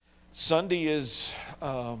Sunday is,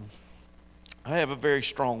 I have a very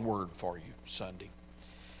strong word for you, Sunday.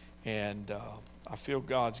 And I feel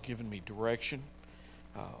God's given me direction.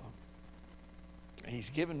 He's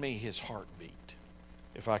given me his heartbeat,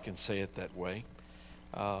 if I can say it that way.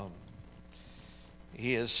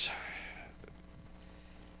 He is,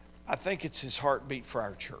 I think it's his heartbeat for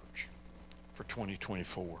our church for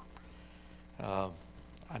 2024. I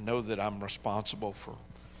know that I'm responsible for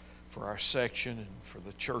our section and for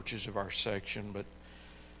the churches of our section, but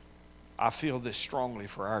I feel this strongly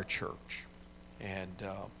for our church. And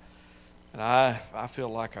I feel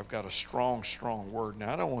like I've got a strong word.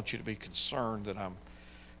 Now, I don't want you to be concerned that I'm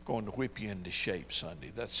going to whip you into shape Sunday.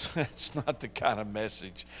 That's not the kind of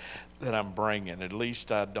message that I'm bringing. At least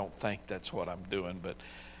I don't think that's what I'm doing. But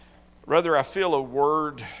rather, I feel a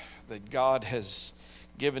word that God has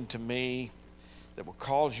given to me that will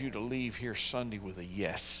cause you to leave here Sunday with a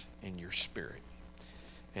yes in your spirit.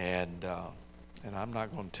 And I'm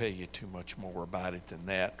not going to tell you too much more about it than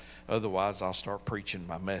that. Otherwise, I'll start preaching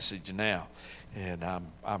my message now, and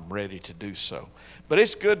I'm ready to do so. But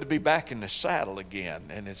it's good to be back in the saddle again,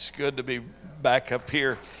 and it's good to be back up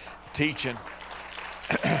here teaching.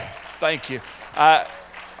 Thank you. I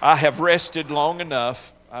have rested long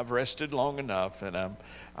enough. I've rested long enough, and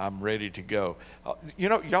I'm ready to go.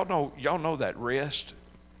 Y'all know that rest.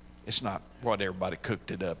 It's not what everybody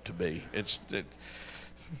cooked it up to be.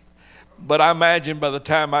 But I imagine by the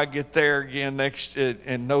time I get there again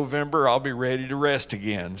in November, I'll be ready to rest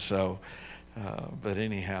again. So, but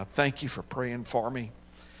anyhow, thank you for praying for me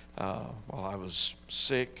while I was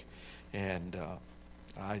sick, and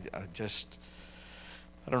I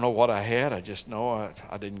don't know what I had. I just know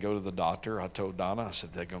I didn't go to the doctor. I told Donna, I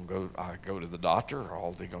said, I go to the doctor.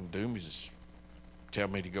 All they're going to do is just tell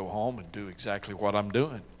me to go home and do exactly what I'm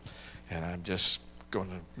doing. And I'm just going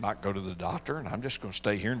to not go to the doctor, and I'm just going to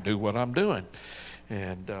stay here and do what I'm doing.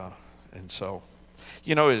 And so,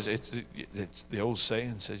 it's the old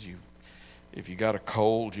saying says if you got a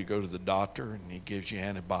cold, you go to the doctor, and he gives you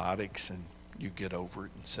antibiotics, and you get over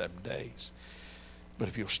it in 7 days. But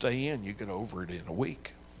if you'll stay in, you get over it in a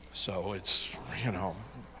week. So it's,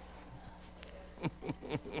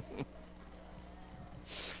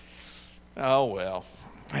 Oh, well.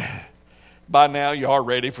 By now, you are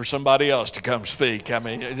ready for somebody else to come speak. I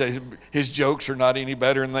mean, his jokes are not any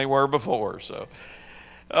better than they were before. So,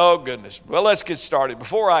 oh, goodness. Well, let's get started.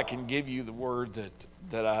 Before I can give you the word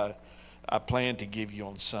that I plan to give you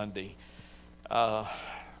on Sunday, I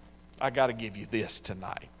got to give you this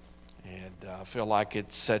tonight. And I feel like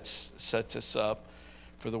it sets us up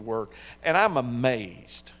for the work. And I'm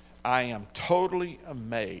amazed. I am totally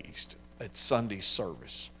amazed at Sunday's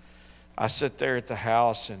service. I sit there at the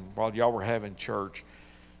house, and while y'all were having church,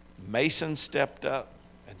 Mason stepped up,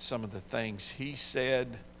 and some of the things he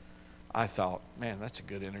said, I thought, man, that's a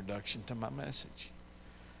good introduction to my message.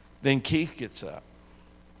 Then Keith gets up,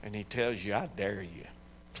 and he tells you, I dare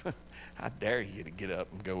you. I dare you to get up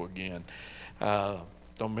and go again. Don't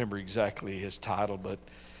remember exactly his title, but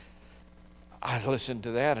I listened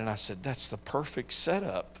to that, and I said, that's the perfect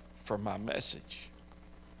setup for my message.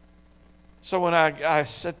 So when I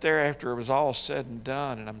sit there after it was all said and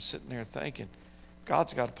done, and I'm sitting there thinking,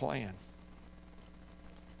 God's got a plan.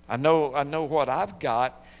 I know what I've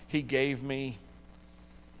got, he gave me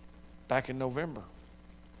back in November.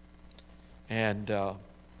 And I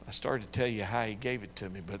started to tell you how he gave it to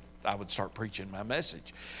me, but I would start preaching my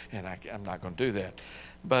message, and I'm not going to do that.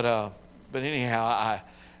 But anyhow,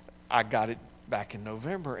 I got it back in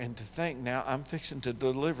November, and to think now I'm fixing to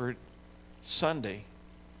deliver it Sunday.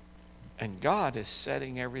 And God is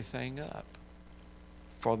setting everything up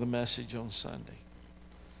for the message on Sunday.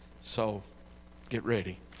 So get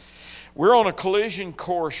ready. We're on a collision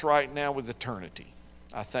course right now with eternity.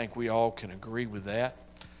 I think we all can agree with that.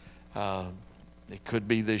 It could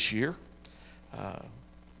be this year.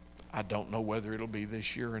 I don't know whether it'll be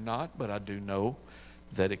this year or not, but I do know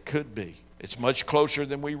that it could be. It's much closer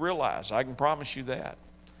than we realize. I can promise you that.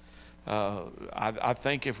 I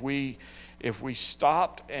think if we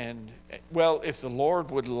stopped if the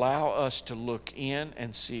Lord would allow us to look in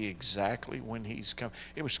and see exactly when he's coming,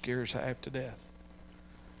 it would scare us half to death.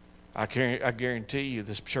 I guarantee you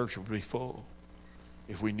this church would be full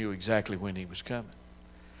if we knew exactly when he was coming.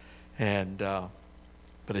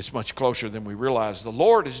 But it's much closer than we realize. The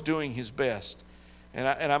Lord is doing his best. And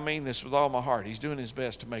I mean this with all my heart. He's doing his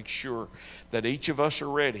best to make sure that each of us are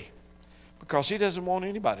ready, because he doesn't want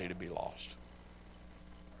anybody to be lost.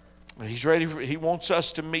 He's ready. He wants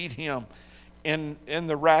us to meet him in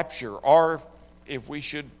the rapture, or if we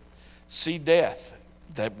should see death,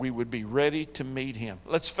 that we would be ready to meet him.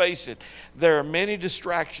 Let's face it, there are many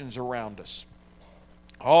distractions around us.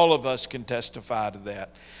 All of us can testify to that.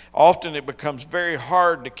 Often it becomes very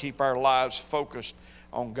hard to keep our lives focused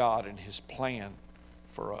on God and his plan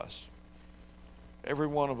for us. Every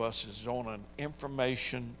one of us is on an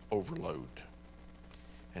information overload.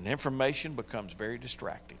 And information becomes very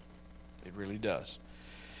distracting. It really does.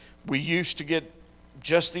 We used to get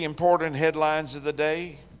just the important headlines of the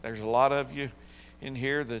day. There's a lot of you in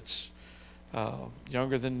here that's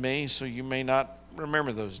younger than me, so you may not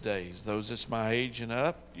remember those days. Those that's my age and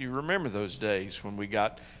up, you remember those days when we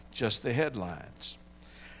got just the headlines.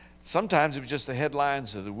 Sometimes it was just the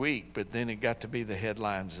headlines of the week, but then it got to be the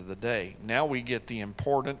headlines of the day. Now we get the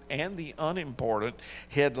important and the unimportant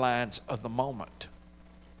headlines of the moment.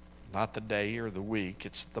 Not the day or the week,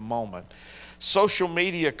 it's the moment. Social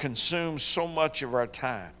media consumes so much of our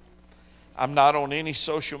time. I'm not on any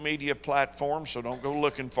social media platform, so don't go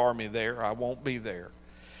looking for me there. I won't be there.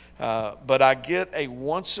 But I get a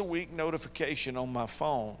once a week notification on my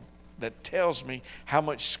phone that tells me how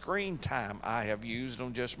much screen time I have used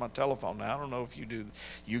on just my telephone. Now, I don't know if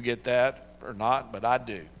you get that or not, but I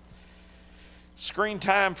do. Screen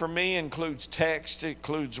time for me includes text, it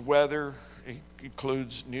includes weather, it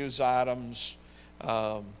includes news items,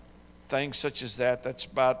 things such as that. That's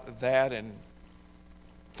about that, and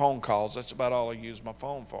phone calls. That's about all I use my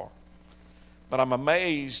phone for. But I'm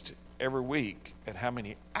amazed every week at how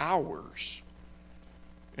many hours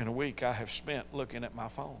in a week I have spent looking at my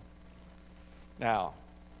phone. Now,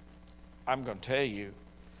 I'm going to tell you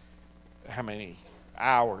how many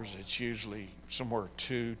hours. It's usually somewhere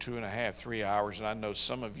 2.5, 3 hours. And I know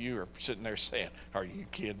some of you are sitting there saying, are you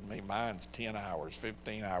kidding me? Mine's 10 hours,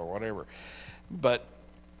 15 hours, whatever. But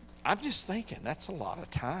I'm just thinking that's a lot of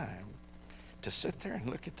time to sit there and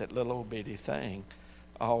look at that little old bitty thing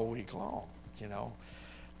all week long, you know.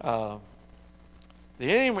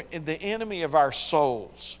 The enemy of our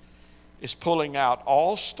souls is pulling out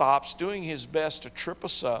all stops, doing his best to trip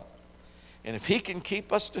us up. And if he can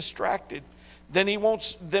keep us distracted, then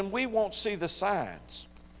we won't see the signs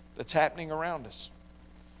that's happening around us.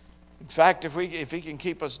 In fact, if he can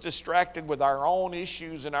keep us distracted with our own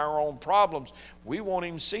issues and our own problems, we won't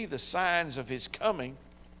even see the signs of his coming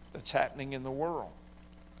that's happening in the world.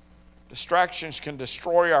 Distractions can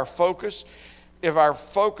destroy our focus. If our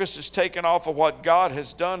focus is taken off of what God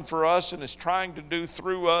has done for us and is trying to do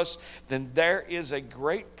through us, then there is a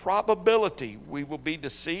great probability we will be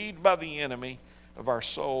deceived by the enemy of our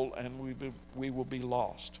soul and we will be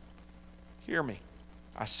lost. Hear me.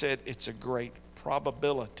 I said it's a great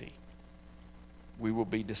probability we will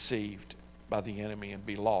be deceived by the enemy and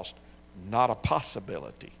be lost. Not a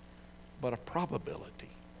possibility, but a probability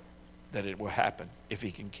that it will happen if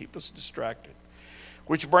he can keep us distracted.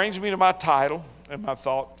 Which brings me to my title and my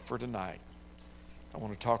thought for tonight. I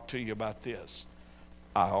want to talk to you about this.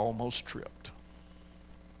 I almost tripped.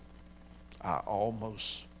 I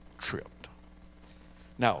almost tripped.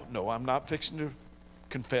 No, I'm not fixing to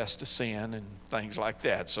confess to sin and things like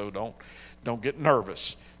that, so don't get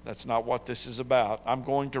nervous. That's not what this is about. I'm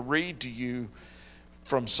going to read to you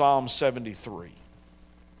from Psalm 73.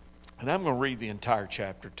 And I'm going to read the entire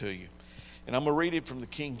chapter to you. And I'm going to read it from the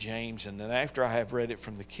King James, and then after I have read it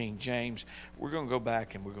from the King James, we're going to go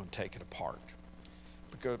back and we're going to take it apart.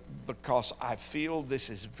 Because I feel this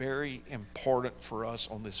is very important for us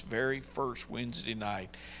on this very first Wednesday night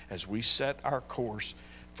as we set our course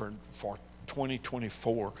for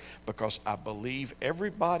 2024, because I believe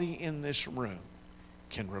everybody in this room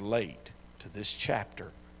can relate to this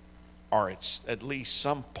chapter, or it's at least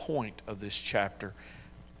some point of this chapter.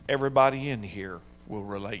 Everybody in here will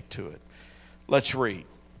relate to it. Let's read.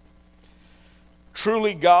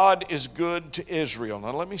 Truly God is good to Israel.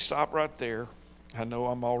 Now let me stop right there. I know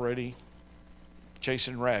I'm already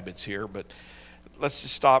chasing rabbits here, but let's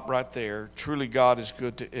just stop right there. Truly God is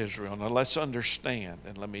good to Israel. Now let's understand,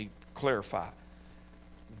 and let me clarify.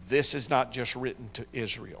 This is not just written to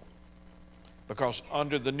Israel. Because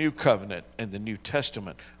under the New Covenant and the New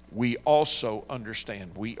Testament, we also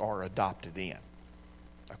understand we are adopted in.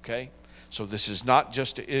 Okay? So this is not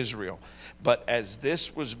just to Israel. But as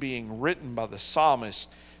this was being written by the psalmist,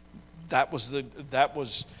 that was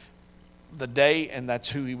the day, and that's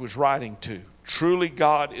who he was writing to. Truly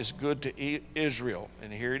God is good to Israel.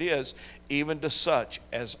 And here it is, even to such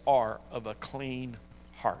as are of a clean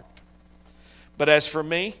heart. But as for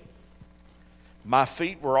me, my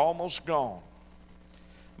feet were almost gone.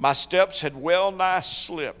 My steps had well nigh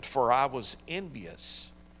slipped, for I was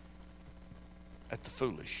envious at the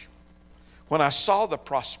foolish. When I saw the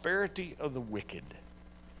prosperity of the wicked,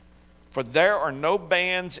 For there are no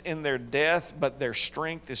bands in their death, but their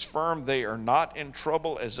strength is firm. They are not in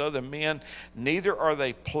trouble as other men, neither are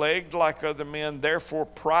they plagued like other men. Therefore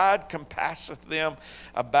pride compasseth them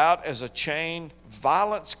about as a chain.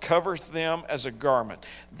 Violence covereth them as a garment.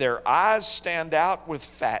 Their eyes stand out with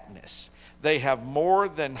fatness. They have more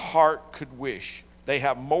than heart could wish. They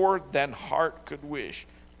have more than heart could wish.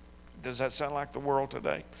 Does that sound like the world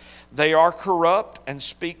today? They are corrupt and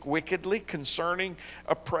speak wickedly concerning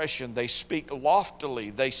oppression. They speak loftily.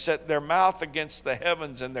 They set their mouth against the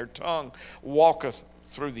heavens, and their tongue walketh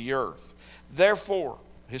through the earth. Therefore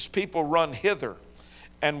his people run hither,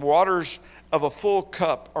 and waters of a full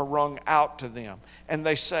cup are wrung out to them. And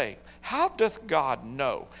they say, how doth God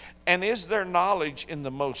know? And is there knowledge in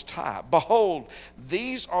the Most High? Behold,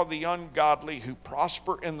 these are the ungodly who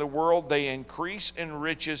prosper in the world. They increase in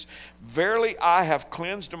riches. Verily, I have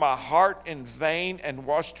cleansed my heart in vain and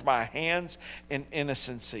washed my hands in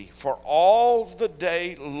innocency. For all the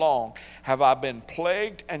day long have I been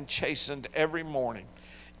plagued and chastened every morning.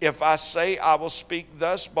 If I say I will speak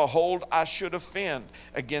thus, behold, I should offend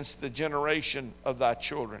against the generation of thy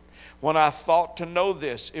children. When I thought to know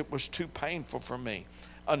this, it was too painful for me,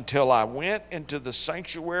 until I went into the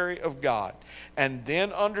sanctuary of God, and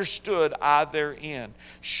then understood I therein.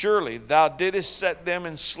 Surely thou didst set them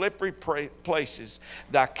in slippery places.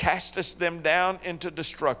 Thou castest them down into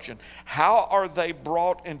destruction. How are they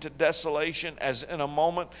brought into desolation? As in a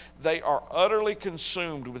moment they are utterly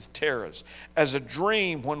consumed with terrors. As a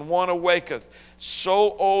dream when one awaketh,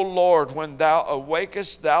 so, O Lord, when thou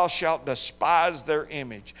awakest, thou shalt despise their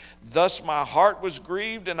image. Thus my heart was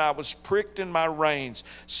grieved, and I was pricked in my reins.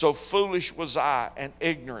 So foolish was I and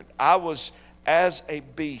ignorant. I was as a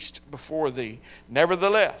beast before thee.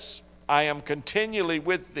 Nevertheless, I am continually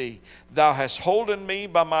with thee. Thou hast holden me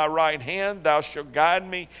by my right hand. Thou shalt guide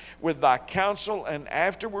me with thy counsel, and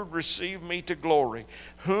afterward receive me to glory.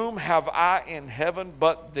 Whom have I in heaven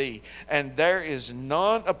but thee? And there is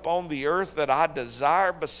none upon the earth that I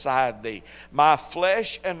desire beside thee. My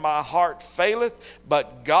flesh and my heart faileth,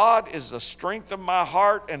 but God is the strength of my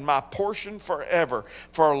heart and my portion forever.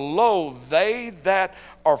 For lo, they that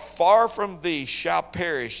are far from thee shall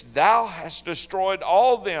perish. Thou hast destroyed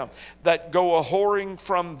all them that go a-whoring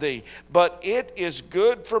from thee. But it is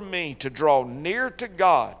good for me to draw near to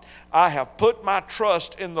God. I have put my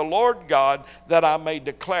trust in the Lord God, that I may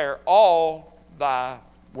declare all thy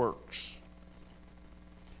works.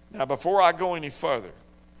 Now, before I go any further,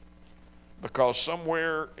 because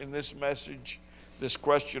somewhere in this message, this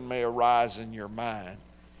question may arise in your mind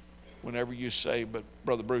whenever you say, but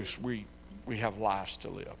Brother Bruce, we have lives to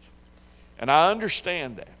live. And I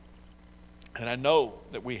understand that. And I know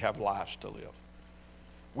that we have lives to live.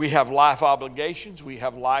 We have life obligations. We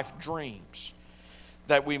have life dreams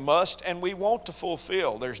that we must and we want to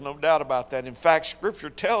fulfill. There's no doubt about that. In fact, Scripture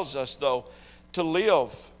tells us, though, to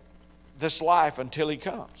live this life until He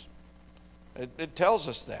comes. It tells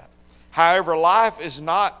us that. However, life is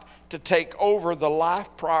not to take over the life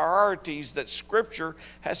priorities that Scripture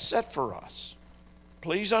has set for us.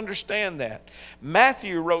 Please understand that.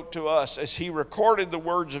 Matthew wrote to us as he recorded the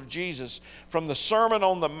words of Jesus from the Sermon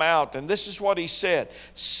on the Mount, and this is what he said: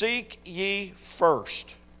 seek ye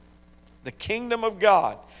first the kingdom of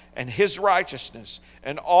God and His righteousness,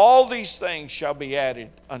 and all these things shall be added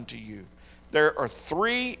unto you. There are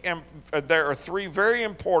three very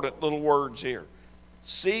important little words here.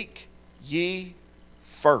 Seek ye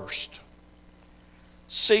first.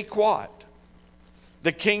 Seek what?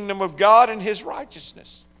 The kingdom of God and His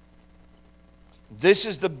righteousness. This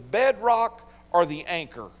is the bedrock or the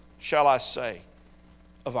anchor, shall I say,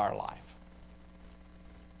 of our life.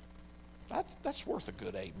 That's worth a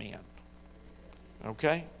good amen.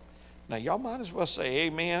 Okay? Now, y'all might as well say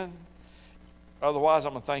amen. Otherwise,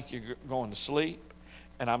 I'm going to think you're going to sleep,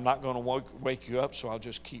 and I'm not going to wake you up, so I'll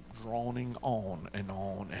just keep droning on and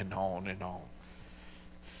on and on and on.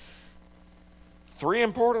 Three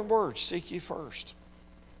important words: seek ye first.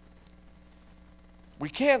 We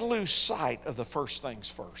can't lose sight of the first things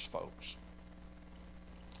first, folks.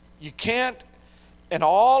 You can't, in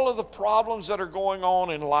all of the problems that are going on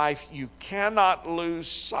in life, you cannot lose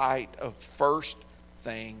sight of first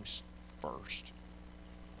things first.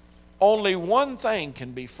 Only one thing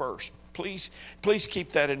can be first. Please keep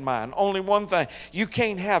that in mind. Only one thing. You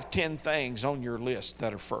can't have 10 things on your list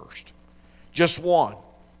that are first. Just one.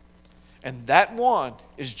 And that one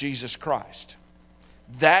is Jesus Christ.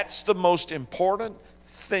 That's the most important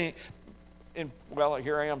thing. Well,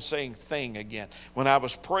 here I am saying thing again. When I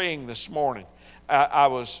was praying this morning, I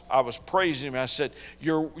was praising Him. I said,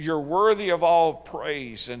 you're worthy of all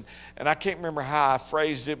praise. And I can't remember how I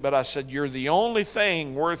phrased it, but I said, you're the only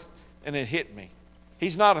thing worth and it hit me.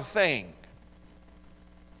 He's not a thing.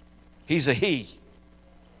 He's a he.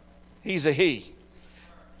 He's a he.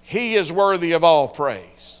 He is worthy of all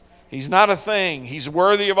praise. He's not a thing. He's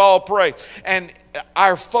worthy of all praise. And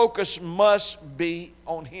our focus must be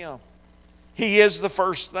on Him. He is the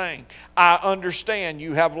first thing. I understand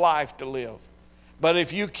you have life to live. But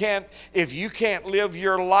if you can't live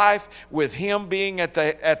your life with Him being at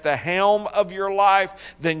the helm of your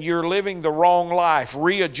life, then you're living the wrong life.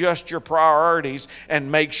 Readjust your priorities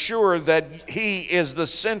and make sure that He is the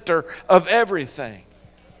center of everything.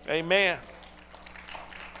 Amen.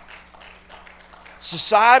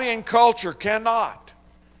 Society and culture cannot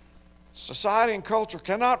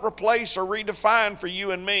replace or redefine for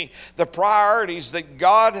you and me the priorities that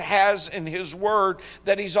God has in His Word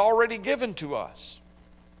that He's already given to us.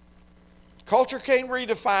 Culture can't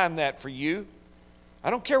redefine that for you.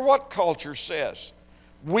 I don't care what culture says.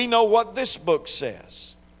 We know what this book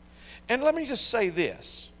says. And let me just say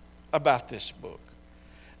this about this book.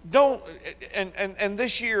 And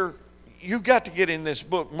this year, you've got to get in this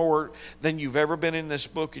book more than you've ever been in this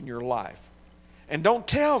book in your life. And don't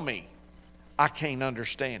tell me I can't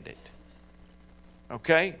understand it.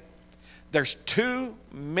 Okay? There's too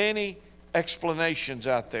many explanations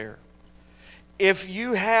out there. If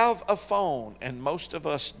you have a phone, and most of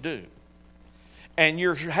us do, and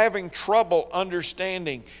you're having trouble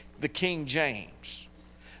understanding the King James,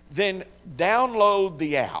 then download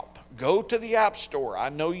the app. Go to the App Store. I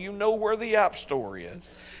know you know where the App Store is.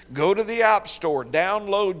 Go to the App Store.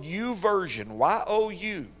 Download YouVersion,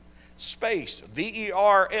 Y-O-U, space,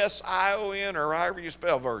 V-E-R-S-I-O-N, or however you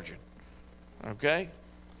spell version. Okay?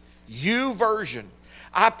 YouVersion.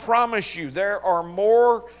 I promise you there are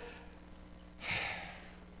more...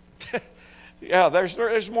 Yeah,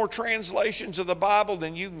 there's more translations of the Bible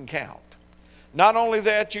than you can count. Not only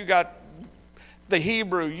that, you got the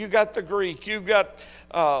Hebrew, you got the Greek, you've got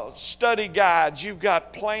study guides, you've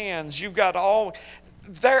got plans, you've got all.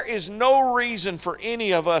 There is no reason for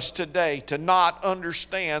any of us today to not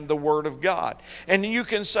understand the Word of God. And you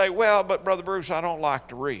can say, well, but Brother Bruce, I don't like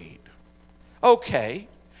to read. Okay.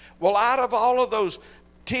 Well, out of all of those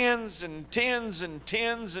tens and tens and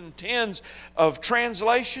tens and tens of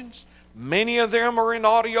translations, many of them are in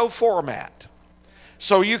audio format.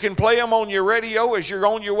 So you can play them on your radio as you're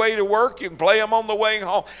on your way to work. You can play them on the way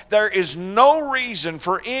home. There is no reason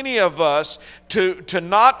for any of us to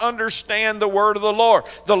not understand the Word of the Lord.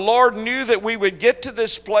 The Lord knew that we would get to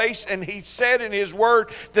this place, and He said in His Word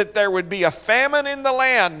that there would be a famine in the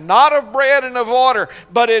land, not of bread and of water,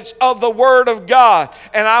 but it's of the Word of God.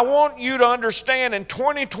 And I want you to understand in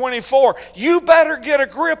 2024, you better get a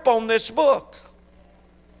grip on this book.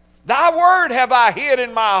 Thy word have I hid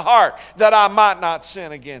in my heart that I might not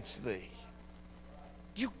sin against thee.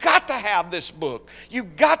 You've got to have this book.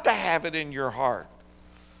 You've got to have it in your heart.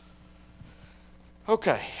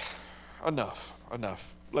 Okay, enough.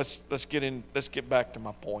 Let's get back to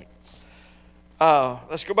my point.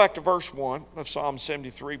 Let's go back to verse 1 of Psalm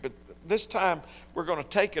 73, but this time we're going to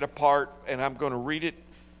take it apart and I'm going to read it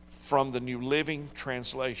from the New Living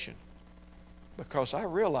Translation. Because I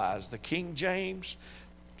realize the King James,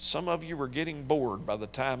 some of you were getting bored by the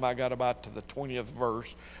time I got about to the 20th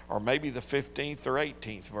verse, or maybe the 15th or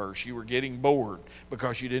 18th verse. You were getting bored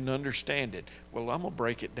because you didn't understand it. Well, I'm going to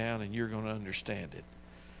break it down and you're going to understand it.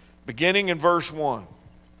 Beginning in verse 1.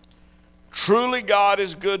 Truly God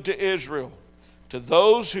is good to Israel, to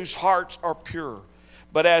those whose hearts are pure.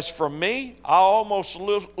 But as for me, I almost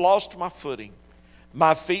lost my footing.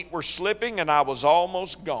 My feet were slipping and I was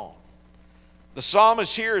almost gone. The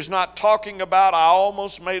psalmist here is not talking about I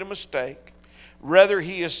almost made a mistake. Rather,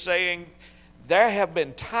 he is saying there have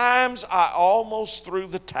been times I almost threw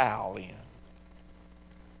the towel in.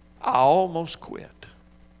 I almost quit.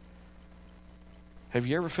 Have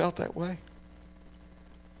you ever felt that way?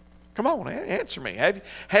 Come on, answer me.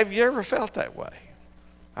 Have you ever felt that way?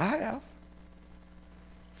 I have. In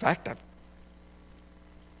fact, I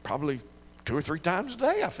probably 2 or 3 times a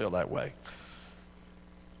day I feel that way.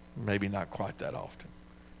 Maybe not quite that often.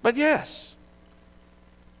 But yes,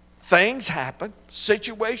 things happen.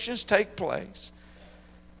 Situations take place.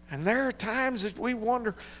 And there are times that we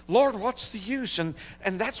wonder, Lord, what's the use? And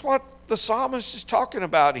that's what the psalmist is talking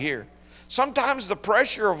about here. Sometimes the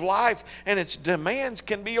pressure of life and its demands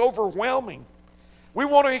can be overwhelming. We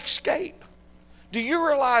want to escape. Do you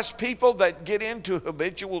realize people that get into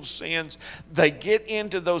habitual sins, they get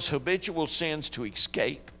into those habitual sins to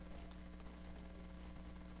escape?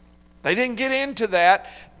 They didn't get into that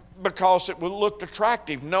because it looked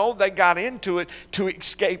attractive. No, they got into it to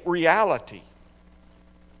escape reality.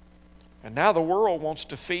 And now the world wants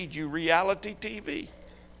to feed you reality TV.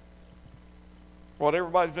 what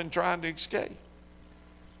everybody's been trying to escape.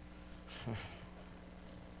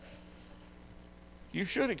 You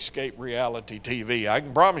should escape reality TV. I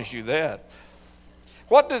can promise you that.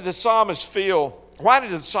 What did the psalmist feel? Why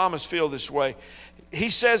did the psalmist feel this way? He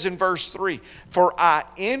says in verse 3, "For I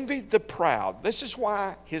envied the proud." This is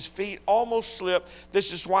why his feet almost slipped.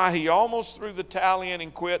 This is why he almost threw the towel in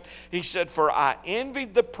and quit. He said, "For I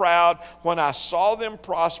envied the proud when I saw them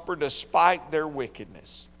prosper despite their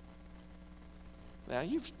wickedness." Now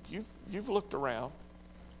you've looked around.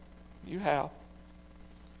 You have.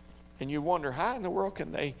 And you wonder, how in the world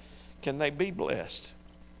can they be blessed?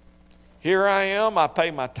 Here I am, I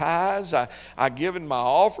pay my tithes, I give in my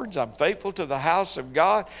offerings, I'm faithful to the house of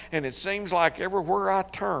God, and it seems like everywhere I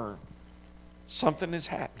turn, something is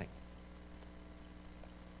happening.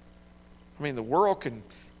 I mean, the world can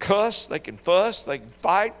cuss, they can fuss, they can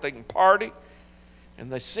fight, they can party,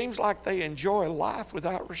 and it seems like they enjoy life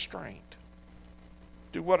without restraint.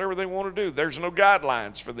 Do whatever they want to do. There's no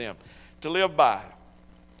guidelines for them to live by.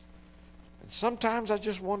 And sometimes I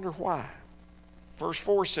just wonder why. Verse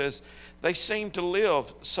 4 says, they seem to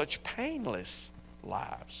live such painless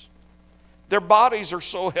lives. Their bodies are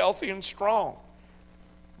so healthy and strong.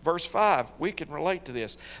 Verse 5, we can relate to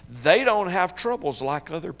this. They don't have troubles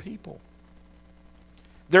like other people.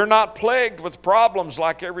 They're not plagued with problems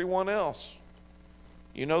like everyone else.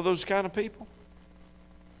 You know those kind of people?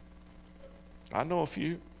 I know a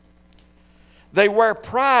few. They wear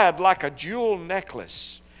pride like a jewel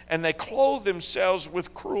necklace, and they clothe themselves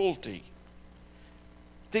with cruelty.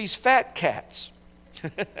 These fat cats.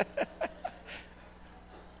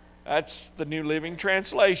 That's the New Living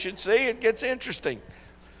Translation. See, it gets interesting.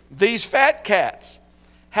 These fat cats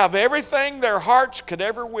have everything their hearts could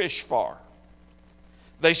ever wish for.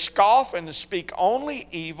 They scoff and speak only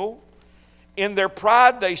evil. In their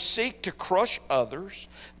pride, they seek to crush others.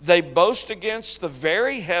 They boast against the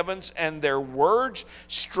very heavens, and their words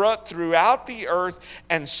strut throughout the earth.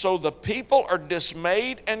 And so the people are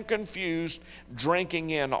dismayed and confused, drinking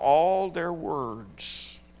in all their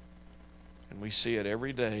words. And we see it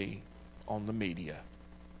every day on the media.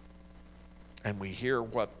 And we hear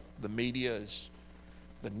what the media is,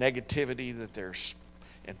 the negativity that there's,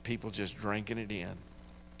 and people just drinking it in.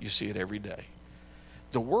 You see it every day.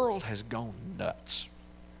 The world has gone nuts.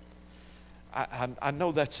 I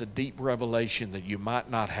know that's a deep revelation that you might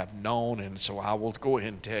not have known, and so I will go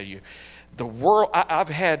ahead and tell you. The world, I've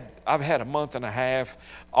had a month and a half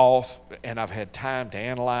off, and I've had time to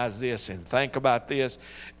analyze this and think about this,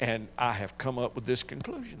 and I have come up with this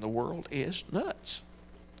conclusion. The world is nuts.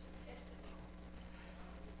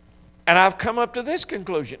 And I've come up to this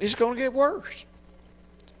conclusion. It's going to get worse.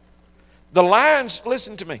 The lines,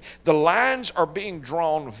 listen to me, the lines are being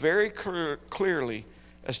drawn very clearly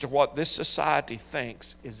as to what this society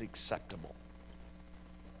thinks is acceptable.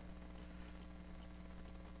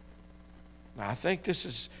 Now, I think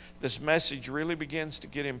this message really begins to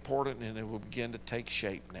get important, and it will begin to take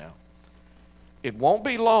shape now. It won't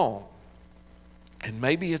be long, and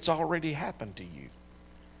maybe it's already happened to you.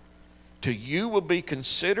 To you will be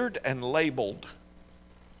considered and labeled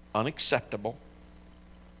unacceptable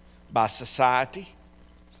by society,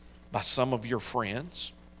 by some of your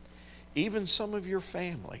friends, even some of your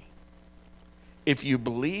family, if you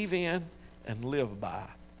believe in and live by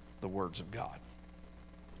the words of God.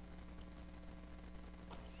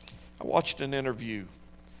 I watched an interview.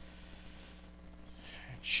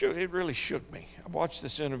 It really shook me. I watched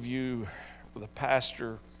this interview with a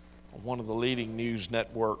pastor on one of the leading news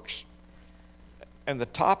networks, and the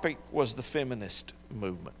topic was the feminist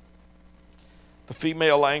movement. The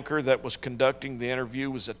female anchor that was conducting the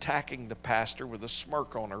interview was attacking the pastor with a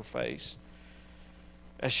smirk on her face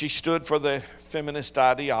as she stood for the feminist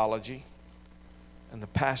ideology, and the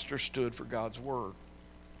pastor stood for God's word.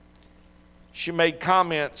 She made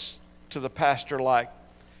comments to the pastor like,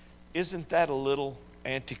 "Isn't that a little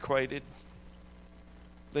antiquated?"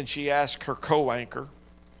 Then she asked her co-anchor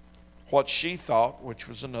what she thought, which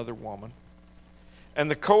was another woman. And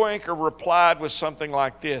the co-anchor replied with something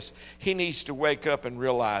like this: "He needs to wake up and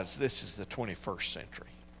realize this is the 21st century."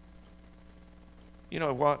 You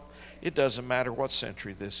know what? It doesn't matter what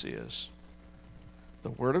century this is. The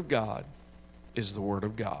Word of God is the Word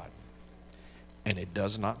of God, and it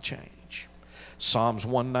does not change. Psalms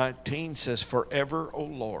 119 says, "Forever, O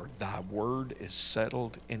Lord, thy word is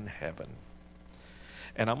settled in heaven."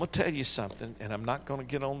 And I'm going to tell you something, and I'm not going to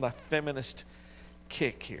get on the feminist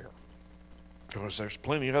kick here, because there's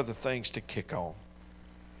plenty of other things to kick on.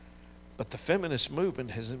 But the feminist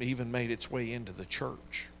movement hasn't even made its way into the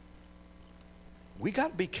church. We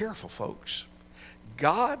got to be careful, folks.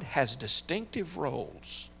 God has distinctive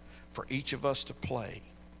roles for each of us to play,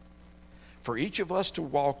 for each of us to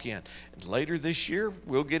walk in. And later this year,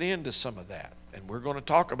 we'll get into some of that, and we're going to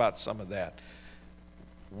talk about some of that.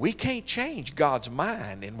 We can't change God's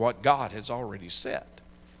mind in what God has already set.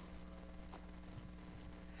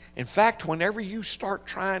 In fact, whenever you start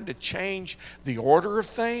trying to change the order of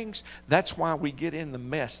things, that's why we get in the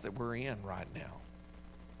mess that we're in right now.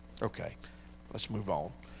 Okay, let's move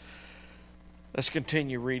on. Let's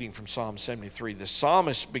continue reading from Psalm 73. The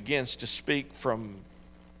psalmist begins to speak from,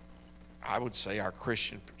 I would say, our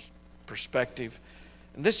Christian perspective.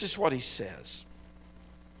 And this is what he says.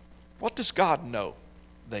 What does God know?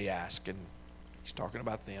 They ask, and he's talking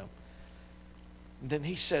about them. And then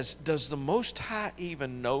he says, does the Most High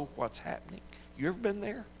even know what's happening? You ever been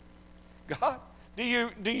there? God, do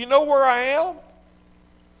you know where I am?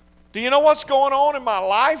 Do you know what's going on in my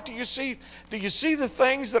life? Do you see the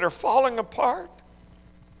things that are falling apart?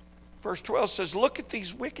 Verse 12 says, look at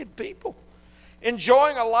these wicked people,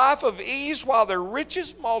 enjoying a life of ease while their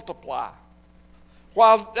riches multiply.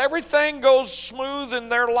 While everything goes smooth in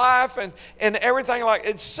their life and everything, like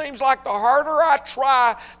it seems like the harder I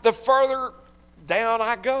try, the further down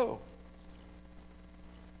I go.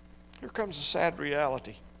 Here comes a sad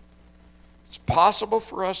reality. It's possible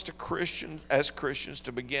for us as Christians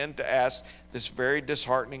to begin to ask this very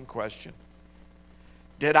disheartening question.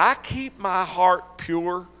 Did I keep my heart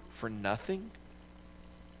pure for nothing?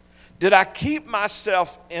 Did I keep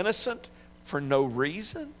myself innocent for no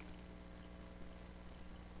reason?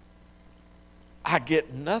 I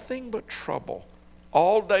get nothing but trouble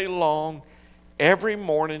all day long. Every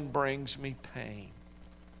morning brings me pain.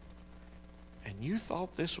 And you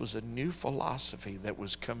thought this was a new philosophy that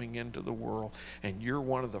was coming into the world, and you're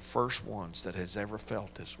one of the first ones that has ever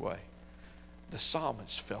felt this way. The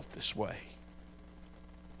psalmist felt this way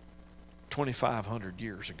 2,500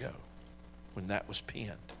 years ago when that was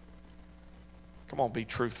penned. Come on, be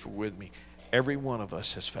truthful with me. Every one of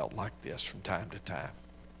us has felt like this from time to time.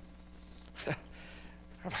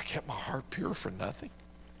 Have I kept my heart pure for nothing?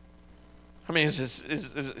 I mean,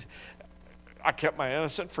 I kept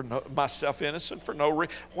myself innocent for no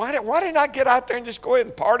reason. Why didn't I get out there and just go ahead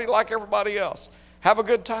and party like everybody else? Have a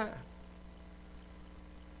good time.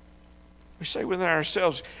 We say within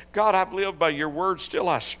ourselves, God, I've lived by your word, still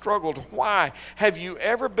I struggled. Why? Have you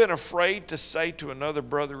ever been afraid to say to another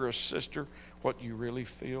brother or sister what you really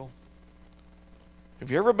feel?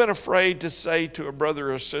 Have you ever been afraid to say to a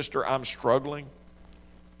brother or sister, I'm struggling?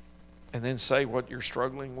 And then say what you're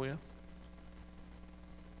struggling with?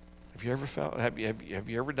 Have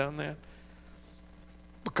you ever done that?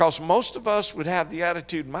 Because most of us would have the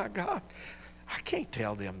attitude, my God, I can't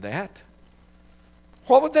tell them that.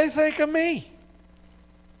 What would they think of me?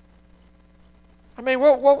 I mean,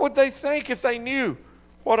 what would they think if they knew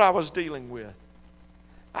what I was dealing with?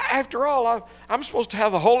 After all, I'm supposed to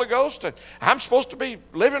have the Holy Ghost, and I'm supposed to be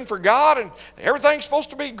living for God, and everything's supposed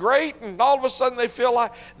to be great, and all of a sudden they feel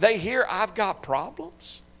like they hear I've got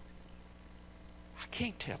problems. I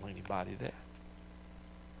can't tell anybody that.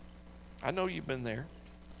 I know you've been there.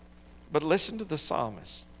 But listen to the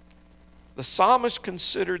psalmist. The psalmist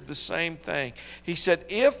considered the same thing. He said,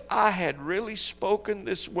 if I had really spoken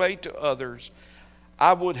this way to others,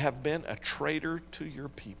 I would have been a traitor to your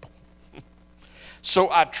people.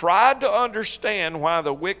 So I tried to understand why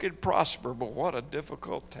the wicked prosper, but what a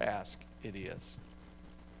difficult task it is.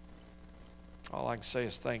 All I can say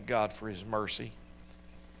is thank God for his mercy.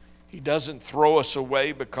 He doesn't throw us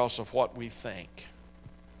away because of what we think.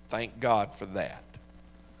 Thank God for that.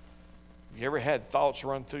 Have you ever had thoughts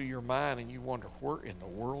run through your mind and you wonder, where in the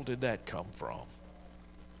world did that come from?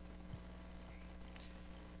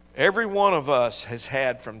 Every one of us has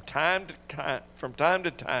had from time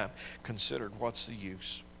to time considered what's the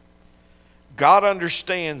use. God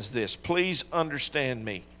understands this. Please understand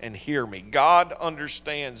me and hear me. God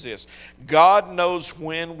understands this. God knows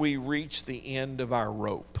when we reach the end of our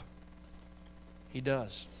rope. He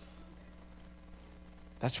does.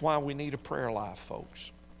 That's why we need a prayer life,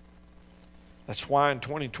 folks. That's why in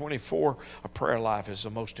 2024, a prayer life is the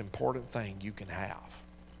most important thing you can have.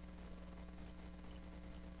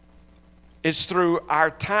 It's through our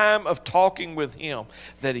time of talking with him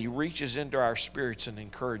that he reaches into our spirits and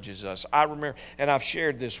encourages us. I remember, and I've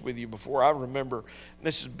shared this with you before, I remember,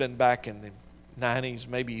 this has been back in the 90s,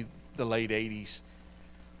 maybe the late 80s.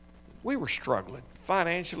 We were struggling.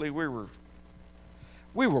 Financially, we were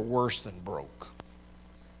worse than broke.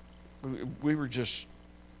 We were just,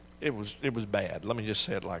 it was bad. Let me just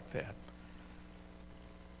say it like that.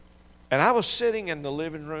 And I was sitting in the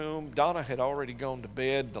living room. Donna had already gone to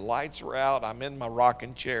bed. The lights were out. I'm in my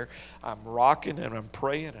rocking chair. I'm rocking and I'm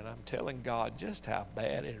praying and I'm telling God just how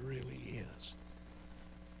bad it really is.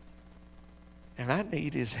 And I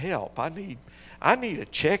need His help. I need a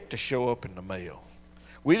check to show up in the mail.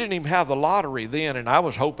 We didn't even have the lottery then, and I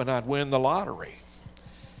was hoping I'd win the lottery.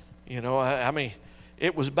 You know, I mean,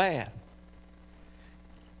 it was bad.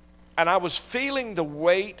 And I was feeling the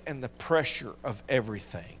weight and the pressure of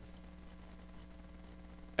everything.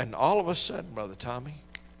 And all of a sudden, Brother Tommy,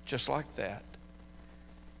 just like that,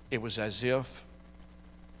 it was as if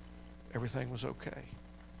everything was okay.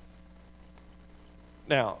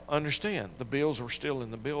 Now, understand, the bills were still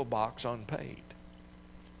in the bill box unpaid.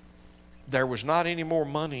 There was not any more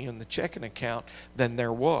money in the checking account than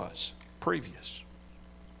there was previous.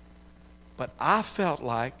 But I felt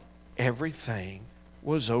like everything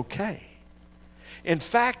was okay. In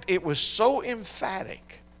fact, it was so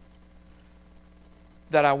emphatic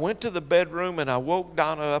that I went to the bedroom and I woke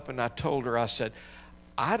Donna up and I told her, I said,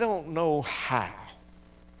 I don't know how,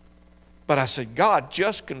 but I said, God,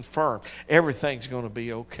 just confirm everything's going to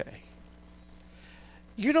be okay.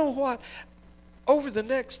 You know what? Over the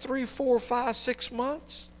next 3, 4, 5, 6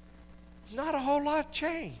 months, not a whole lot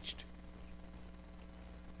changed.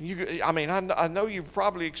 I know you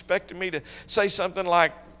probably expected me to say something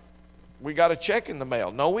like, we got a check in the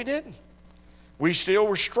mail. No, we didn't. We still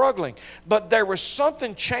were struggling. But there was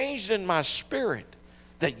something changed in my spirit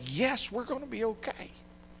that, yes, we're going to be okay.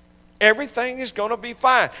 Everything is going to be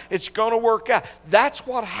fine. It's going to work out. That's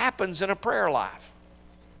what happens in a prayer life.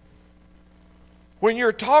 When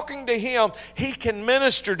you're talking to Him, He can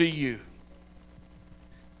minister to you.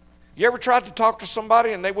 You ever tried to talk to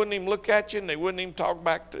somebody and they wouldn't even look at you and they wouldn't even talk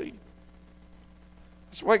back to you?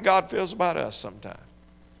 That's the way God feels about us sometimes.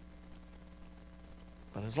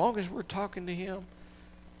 But as long as we're talking to Him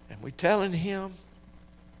and we're telling Him,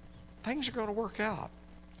 things are going to work out.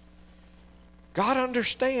 God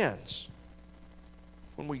understands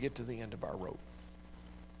when we get to the end of our rope.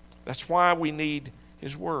 That's why we need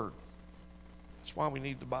His Word. That's why we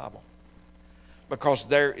need the Bible. Because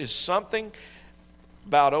there is something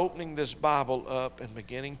about opening this Bible up and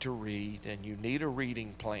beginning to read, and you need a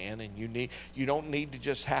reading plan, and you don't need to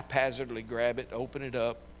just haphazardly grab it, open it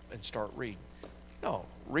up, and start reading. No,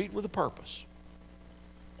 read with a purpose.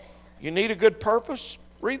 You need a good purpose?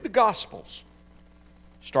 Read the Gospels.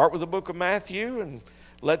 Start with the book of Matthew, and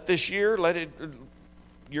you're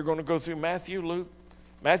going to go through Matthew,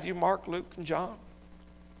 Mark, Luke, and John.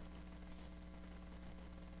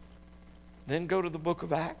 Then go to the book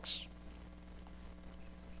of Acts.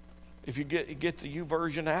 If you get the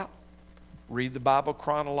YouVersion out, read the Bible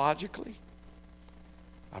chronologically.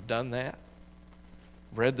 I've done that.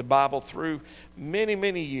 Read the Bible through many,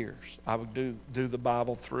 many years. I would do the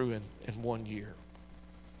Bible through in 1 year.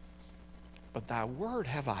 But Thy word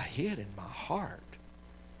have I hid in my heart.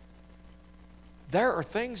 There are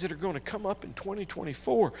things that are going to come up in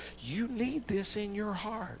 2024. You need this in your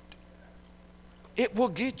heart. It will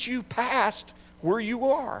get you past where you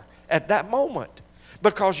are at that moment.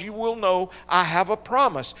 Because you will know I have a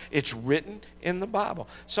promise. It's written in the Bible.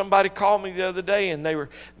 Somebody called me the other day and they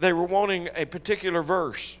were wanting a particular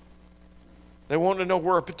verse. They wanted to know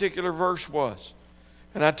where a particular verse was.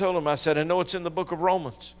 And I told them, I said, I know it's in the book of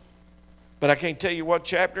Romans. But I can't tell you what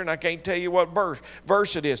chapter and I can't tell you what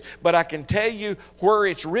verse it is. But I can tell you where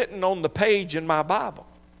it's written on the page in my Bible.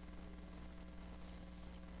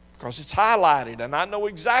 Because it's highlighted and I know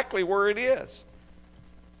exactly where it is.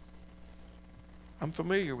 I'm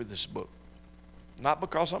familiar with this book. Not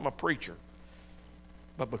because I'm a preacher,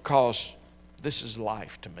 but because this is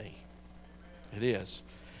life to me. It is.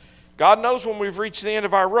 God knows when we've reached the end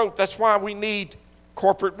of our rope. That's why we need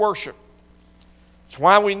corporate worship.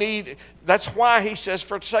 That's why He says,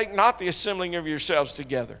 forsake not the assembling of yourselves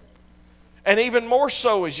together. And even more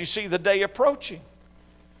so as you see the day approaching.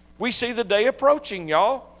 We see the day approaching,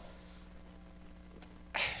 y'all.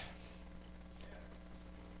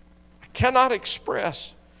 Cannot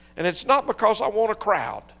express, and it's not because I want a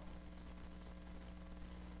crowd.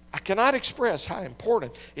 I cannot express how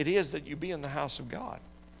important it is that you be in the house of God.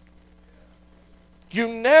 You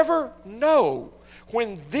never know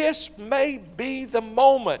when this may be the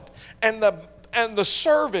moment and the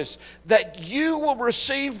service that you will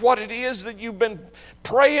receive what it is that you've been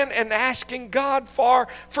praying and asking God for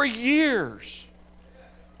years.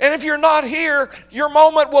 And if you're not here, your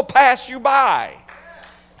moment will pass you by.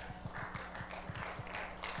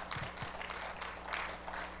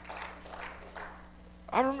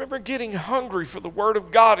 I remember getting hungry for the Word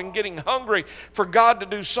of God and getting hungry for God to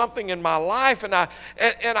do something in my life. And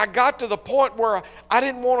I got to the point where I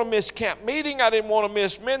didn't want to miss camp meeting. I didn't want to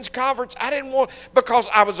miss men's conference. Because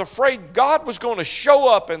I was afraid God was going to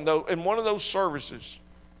show up in one of those services.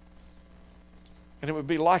 And it would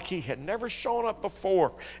be like He had never shown up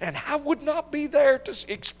before. And I would not be there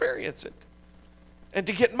to experience it and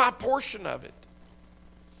to get my portion of it.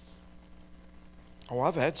 Oh,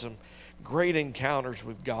 I've had some great encounters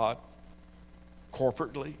with God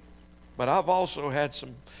corporately, but I've also had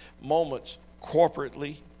some moments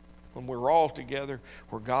corporately when we're all together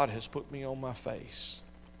where God has put me on my face.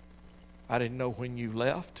 I didn't know when you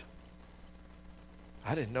left.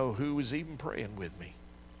 I didn't know who was even praying with me.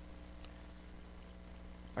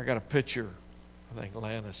 I got a picture. I think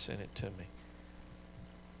Lana sent it to me.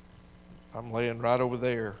 I'm laying right over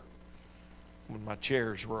there when my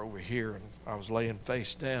chairs were over here, and I was laying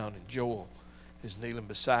face down, and Joel is kneeling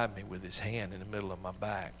beside me with his hand in the middle of my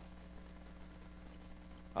back.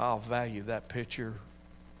 I'll value that picture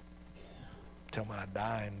till my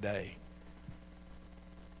dying day.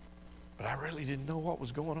 But I really didn't know what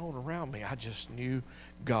was going on around me. I just knew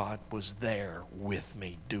God was there with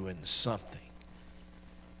me doing something.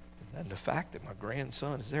 And then the fact that my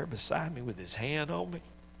grandson is there beside me with his hand on me,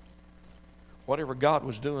 whatever God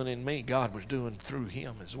was doing in me, God was doing through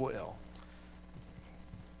him as well.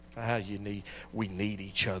 We need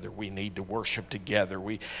each other. We need to worship together.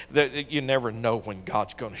 You never know when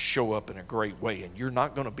God's going to show up in a great way, and you're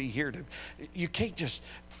not going to be here you can't just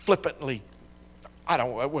flippantly, they're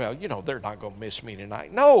not going to miss me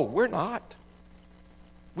tonight. No, we're not.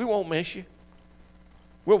 We won't miss you.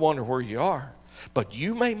 We'll wonder where you are, but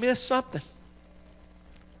you may miss something.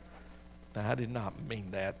 Now, I did not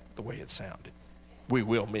mean that the way it sounded. We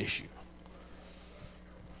will miss you.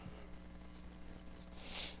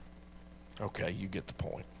 Okay, you get the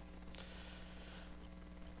point.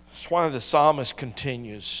 That's why the psalmist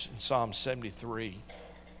continues in Psalm 73.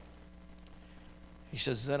 He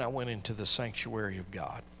says, then I went into the sanctuary of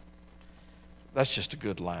God. That's just a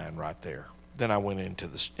good line right there. Then I went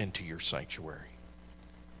into your sanctuary.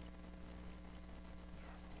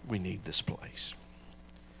 We need this place.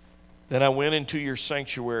 Then I went into your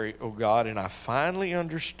sanctuary, O God, and I finally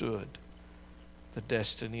understood the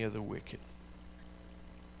destiny of the wicked.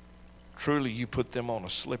 Truly, you put them on a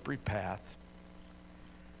slippery path.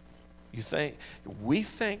 We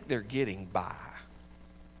think they're getting by.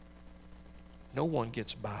 No one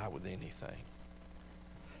gets by with anything.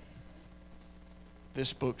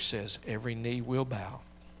 This book says every knee will bow.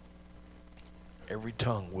 Every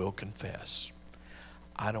tongue will confess.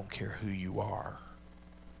 I don't care who you are.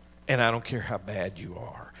 And I don't care how bad you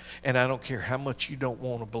are. And I don't care how much you don't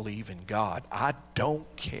want to believe in God. I don't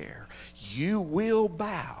care. You will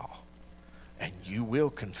bow and you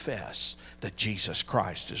will confess that Jesus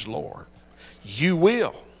Christ is Lord. You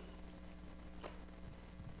will.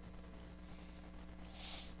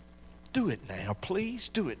 Do it now, please.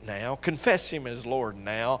 Do it now. Confess Him as Lord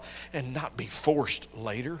now and not be forced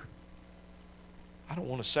later. I don't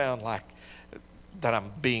want to sound like that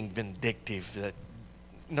I'm being vindictive.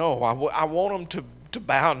 No, I want them to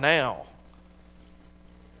bow now.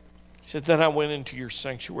 He said, then I went into your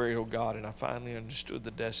sanctuary, O God, and I finally understood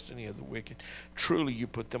the destiny of the wicked. Truly, you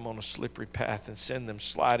put them on a slippery path and send them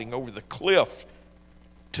sliding over the cliff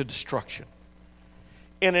to destruction.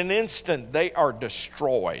 In an instant, they are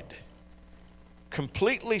destroyed,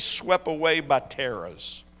 completely swept away by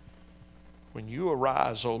terrors. When you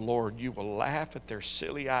arise, O Lord, you will laugh at their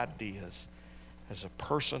silly ideas as a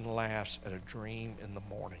person laughs at a dream in the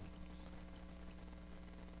morning.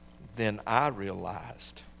 Then I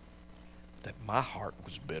realized that my heart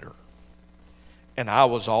was bitter and I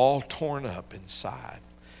was all torn up inside.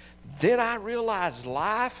 Then I realized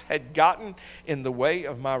life had gotten in the way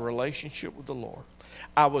of my relationship with the Lord.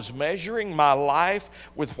 I was measuring my life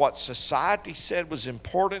with what society said was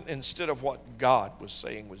important instead of what God was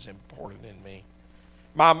saying was important in me.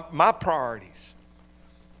 My priorities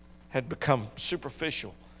had become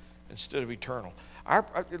superficial instead of eternal.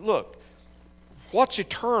 Look, what's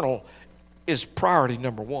eternal is priority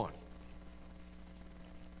number one.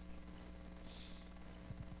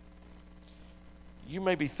 You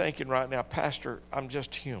may be thinking right now, Pastor, I'm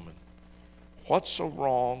just human. What's so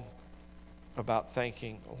wrong about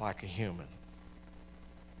thinking like a human?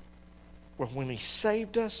 Well, when He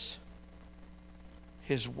saved us,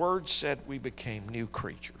 His Word said we became new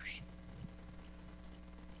creatures.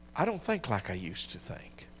 I don't think like I used to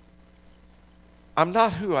think. I'm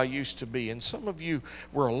not who I used to be, and some of you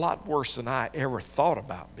were a lot worse than I ever thought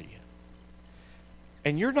about being.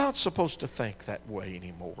 And you're not supposed to think that way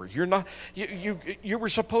anymore. You were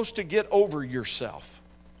supposed to get over yourself.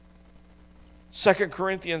 2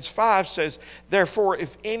 Corinthians 5 says, therefore,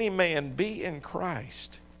 if any man be in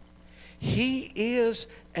Christ, he is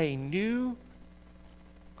a new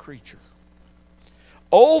creature.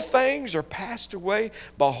 Old things are passed away.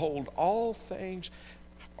 Behold, all things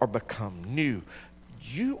are become new.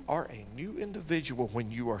 You are a new individual when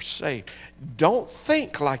you are saved. Don't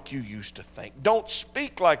think like you used to think. Don't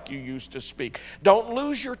speak like you used to speak. Don't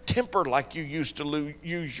lose your temper like you used to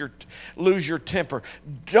lose your temper.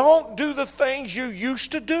 Don't do the things you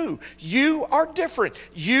used to do. You are different.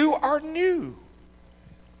 You are new.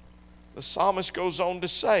 The psalmist goes on to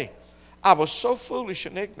say, I was so foolish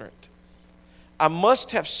and ignorant. I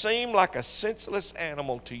must have seemed like a senseless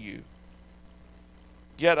animal to you.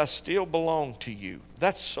 Yet I still belong to you.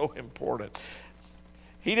 That's so important.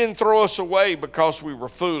 He didn't throw us away because we were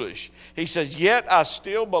foolish. He says, yet I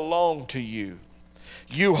still belong to you.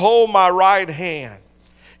 You hold my right hand.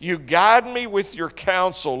 You guide me with your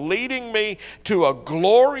counsel, leading me to a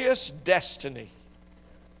glorious destiny.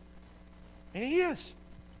 And He is.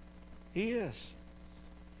 He is.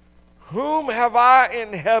 Whom have I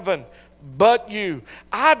in heaven but you?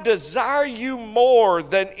 I desire you more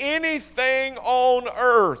than anything on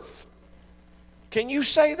earth. Can you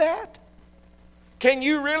say that? Can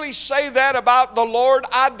you really say that about the Lord?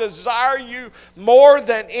 I desire you more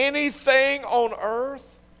than anything on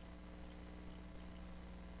earth.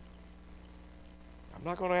 I'm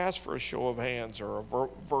not going to ask for a show of hands or a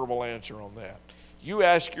verbal answer on that. You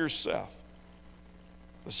ask yourself.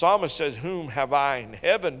 The psalmist says, whom have I in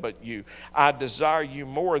heaven but you? I desire you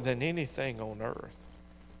more than anything on earth.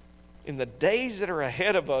 In the days that are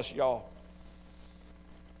ahead of us, y'all,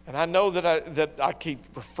 and I know that I keep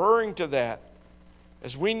referring to that,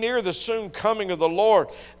 as we near the soon coming of the Lord,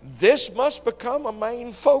 this must become a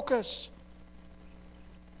main focus.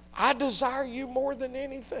 I desire you more than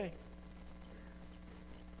anything.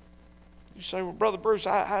 You say, well, Brother Bruce,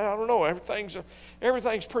 I don't know.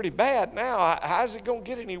 Everything's pretty bad now. How's it going to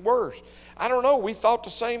get any worse? I don't know. We thought the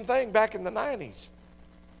same thing back in the 90s.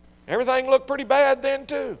 Everything looked pretty bad then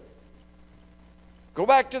too. Go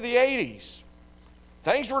back to the 80s.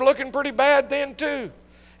 Things were looking pretty bad then too.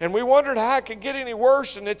 And we wondered how it could get any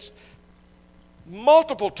worse, and it's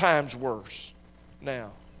multiple times worse now.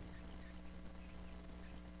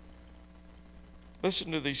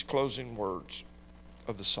 Listen to these closing words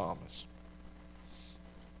of the psalmist.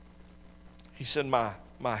 He said,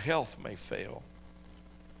 my health may fail.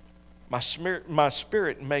 My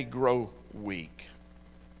spirit may grow weak.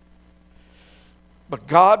 But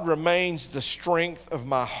God remains the strength of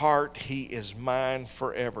my heart. He is mine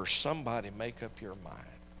forever. Somebody make up your mind.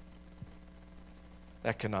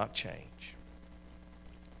 That cannot change.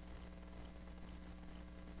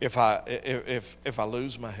 If I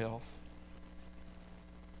lose my health,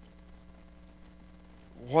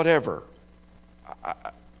 whatever,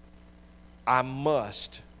 I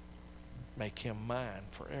must make Him mine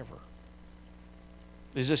forever.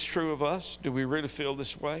 Is this true of us? Do we really feel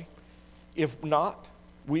this way? If not,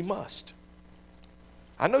 we must.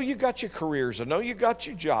 I know you got your careers. I know you got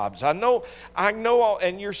your jobs. I know,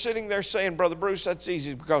 and you're sitting there saying, Brother Bruce, that's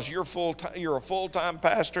easy because you're a full-time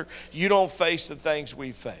pastor. You don't face the things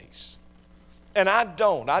we face. And I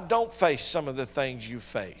don't face some of the things you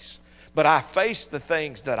face. But I face the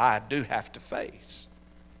things that I do have to face.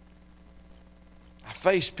 I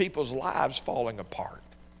face people's lives falling apart.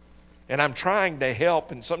 And I'm trying to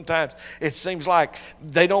help, and sometimes it seems like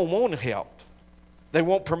they don't want help. They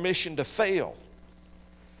want permission to fail.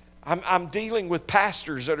 I'm dealing with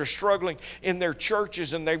pastors that are struggling in their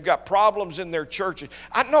churches, and they've got problems in their churches.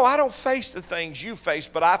 I don't face the things you face,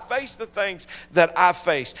 but I face the things that I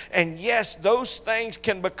face. And yes, those things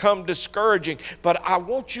can become discouraging, but I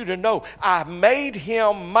want you to know I've made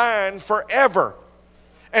Him mine forever.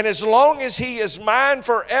 And as long as He is mine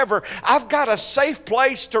forever, I've got a safe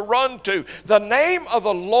place to run to. The name of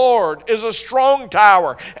the Lord is a strong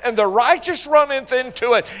tower, and the righteous runneth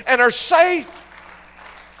into it and are safe.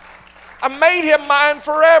 I made Him mine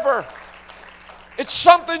forever. It's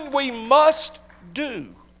something we must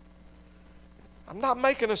do. I'm not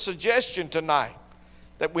making a suggestion tonight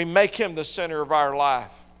that we make Him the center of our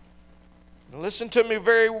life. Now listen to me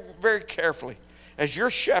very, very carefully. As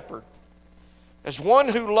your shepherd, as one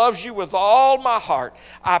who loves you with all my heart,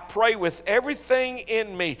 I pray with everything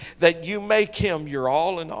in me that you make Him your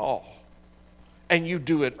all in all. And you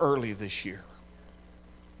do it early this year.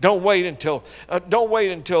 Don't wait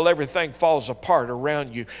until everything falls apart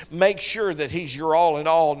around you. Make sure that He's your all in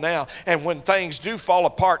all now. And when things do fall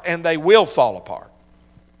apart, and they will fall apart,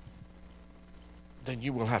 then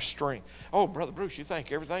you will have strength. Oh, Brother Bruce, you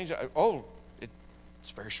think everything's... it's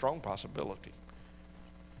a very strong possibility.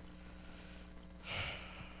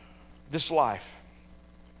 This life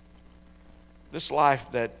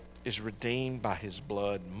that is redeemed by his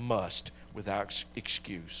blood must, without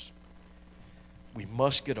excuse, we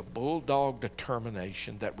must get a bulldog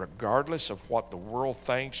determination that regardless of what the world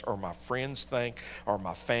thinks or my friends think or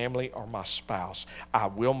my family or my spouse, I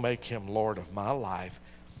will make him Lord of my life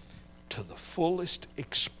to the fullest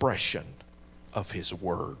expression of his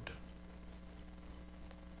word.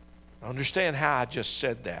 Understand how I just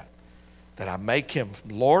said that I make him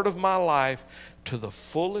Lord of my life to the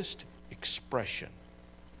fullest expression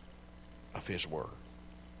of his word.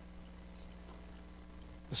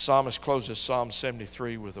 The psalmist closes Psalm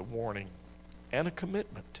 73 with a warning and a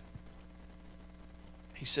commitment.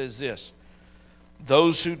 He says this,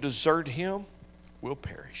 those who desert him will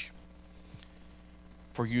perish,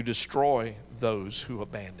 for you destroy those who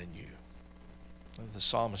abandon you. And the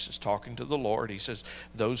psalmist is talking to the Lord. He says,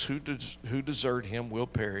 those who desert him will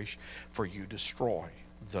perish, for you destroy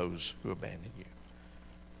those who abandon you.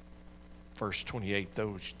 Verse 28,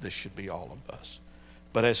 though, this should be all of us.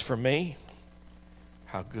 But as for me,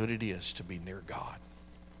 how good it is to be near God.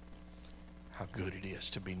 How good it is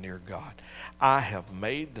to be near God. I have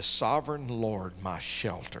made the sovereign Lord my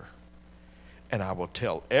shelter, and I will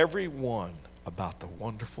tell everyone about the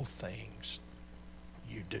wonderful things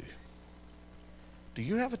you do. Do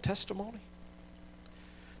you have a testimony?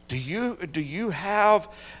 Do you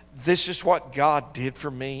have, this is what God did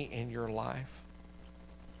for me in your life?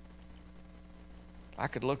 I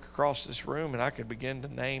could look across this room and I could begin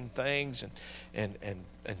to name things and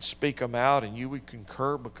speak them out, and you would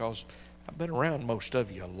concur, because I've been around most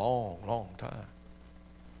of you a long, long time.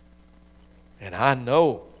 And I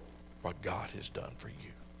know what God has done for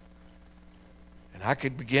you. And I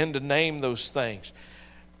could begin to name those things.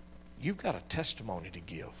 You've got a testimony to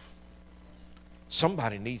give.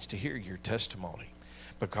 Somebody needs to hear your testimony,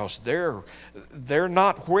 because they're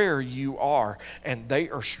not where you are, and they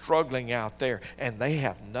are struggling out there, and they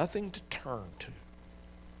have nothing to turn to.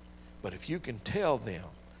 But if you can tell them,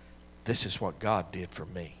 this is what God did for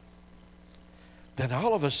me, then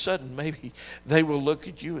all of a sudden maybe they will look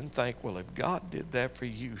at you and think, well, if God did that for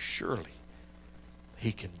you, surely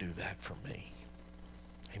he can do that for me.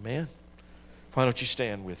 Amen? Why don't you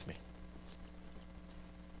stand with me?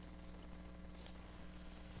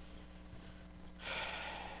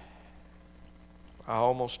 I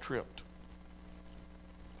almost tripped.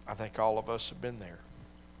 I think all of us have been there.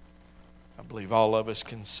 I believe all of us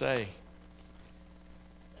can say,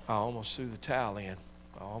 I almost threw the towel in.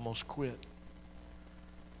 I almost quit.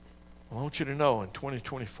 Well, I want you to know, in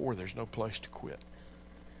 2024, there's no place to quit.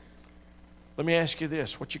 Let me ask you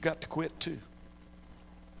this, what you got to quit to?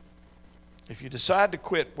 If you decide to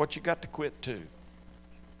quit, what you got to quit to?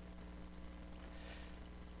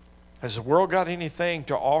 Has the world got anything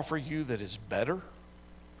to offer you that is better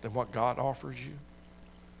than what God offers you?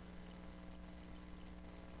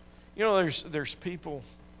 You know, there's people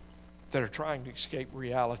that are trying to escape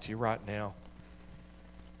reality right now.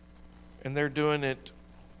 And they're doing it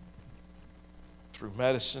through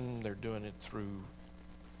medicine. They're doing it through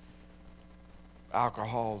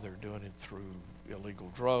alcohol. They're doing it through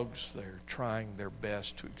illegal drugs. They're trying their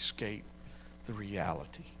best to escape the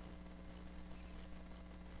reality.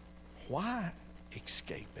 Why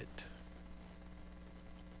escape it?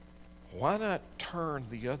 Why not turn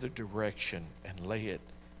the other direction and lay it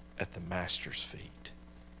at the Master's feet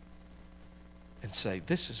and say,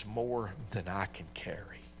 this is more than I can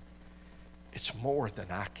carry. It's more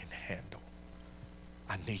than I can handle.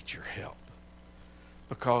 I need your help.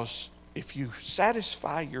 Because if you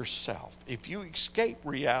satisfy yourself, if you escape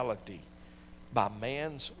reality by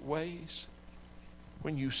man's ways,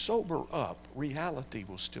 when you sober up, reality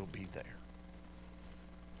will still be there.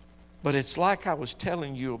 But it's like I was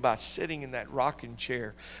telling you about sitting in that rocking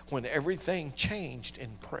chair when everything changed in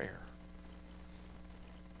prayer.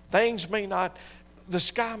 Things may not, the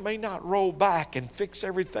sky may not roll back and fix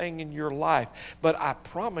everything in your life, but I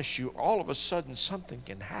promise you, all of a sudden something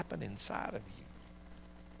can happen inside of you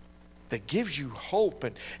that gives you hope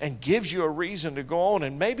and gives you a reason to go on.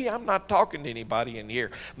 And maybe I'm not talking to anybody in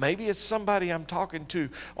here. Maybe it's somebody I'm talking to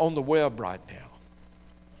on the web right now.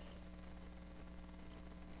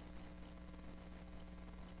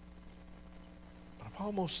 But I've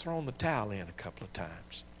almost thrown the towel in a couple of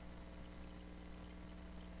times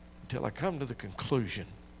until I come to the conclusion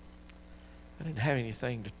I didn't have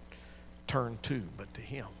anything to turn to but to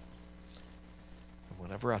Him. And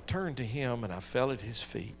whenever I turned to Him and I fell at His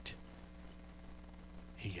feet,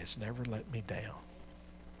 He has never let me down.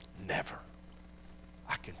 Never.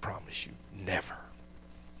 can promise you, never.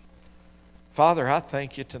 Father, I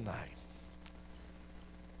thank you tonight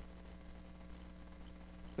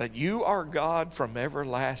that you are God from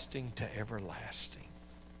everlasting to everlasting.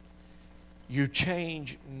 You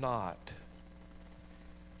change not.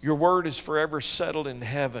 Your word is forever settled in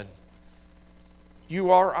heaven.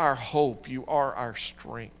 You are our hope. You are our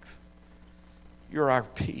strength. You're our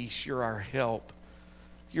peace. You're our help.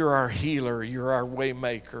 You're our healer. You're our way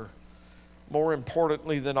maker. More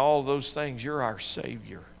importantly than all those things, you're our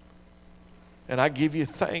Savior. And I give you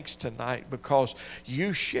thanks tonight because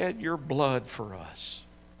you shed your blood for us.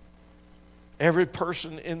 Every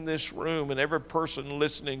person in this room and every person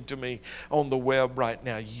listening to me on the web right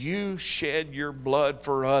now, you shed your blood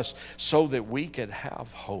for us so that we could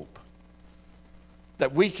have hope,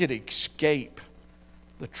 that we could escape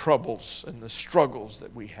the troubles and the struggles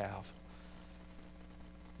that we have.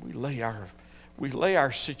 We lay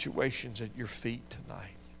our situations at your feet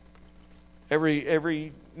tonight.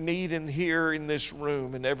 Every need in here in this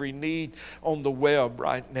room and every need on the web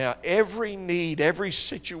right now, every need, every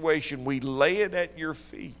situation, we lay it at your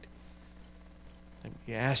feet. And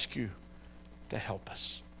we ask you to help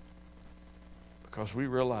us because we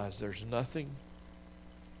realize there's nothing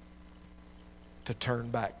to turn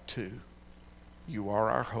back to. You are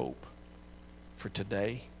our hope for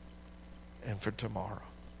today and for tomorrow.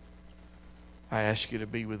 I ask you to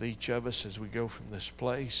be with each of us as we go from this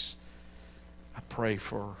place. I pray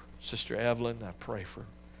for Sister Evelyn. I pray for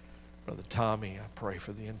Brother Tommy. I pray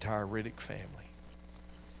for the entire Riddick family.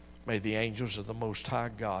 May the angels of the Most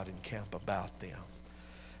High God encamp about them.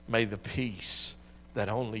 May the peace that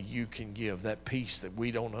only you can give, that peace that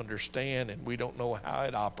we don't understand and we don't know how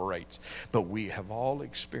it operates, but we have all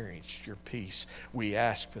experienced your peace. We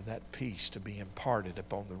ask for that peace to be imparted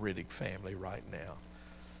upon the Riddick family right now.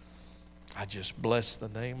 I just bless the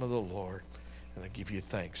name of the Lord. And I give you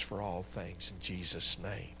thanks for all things in Jesus'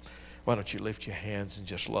 name. Why don't you lift your hands and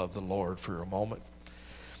just love the Lord for a moment?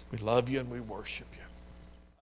 We love you and we worship you.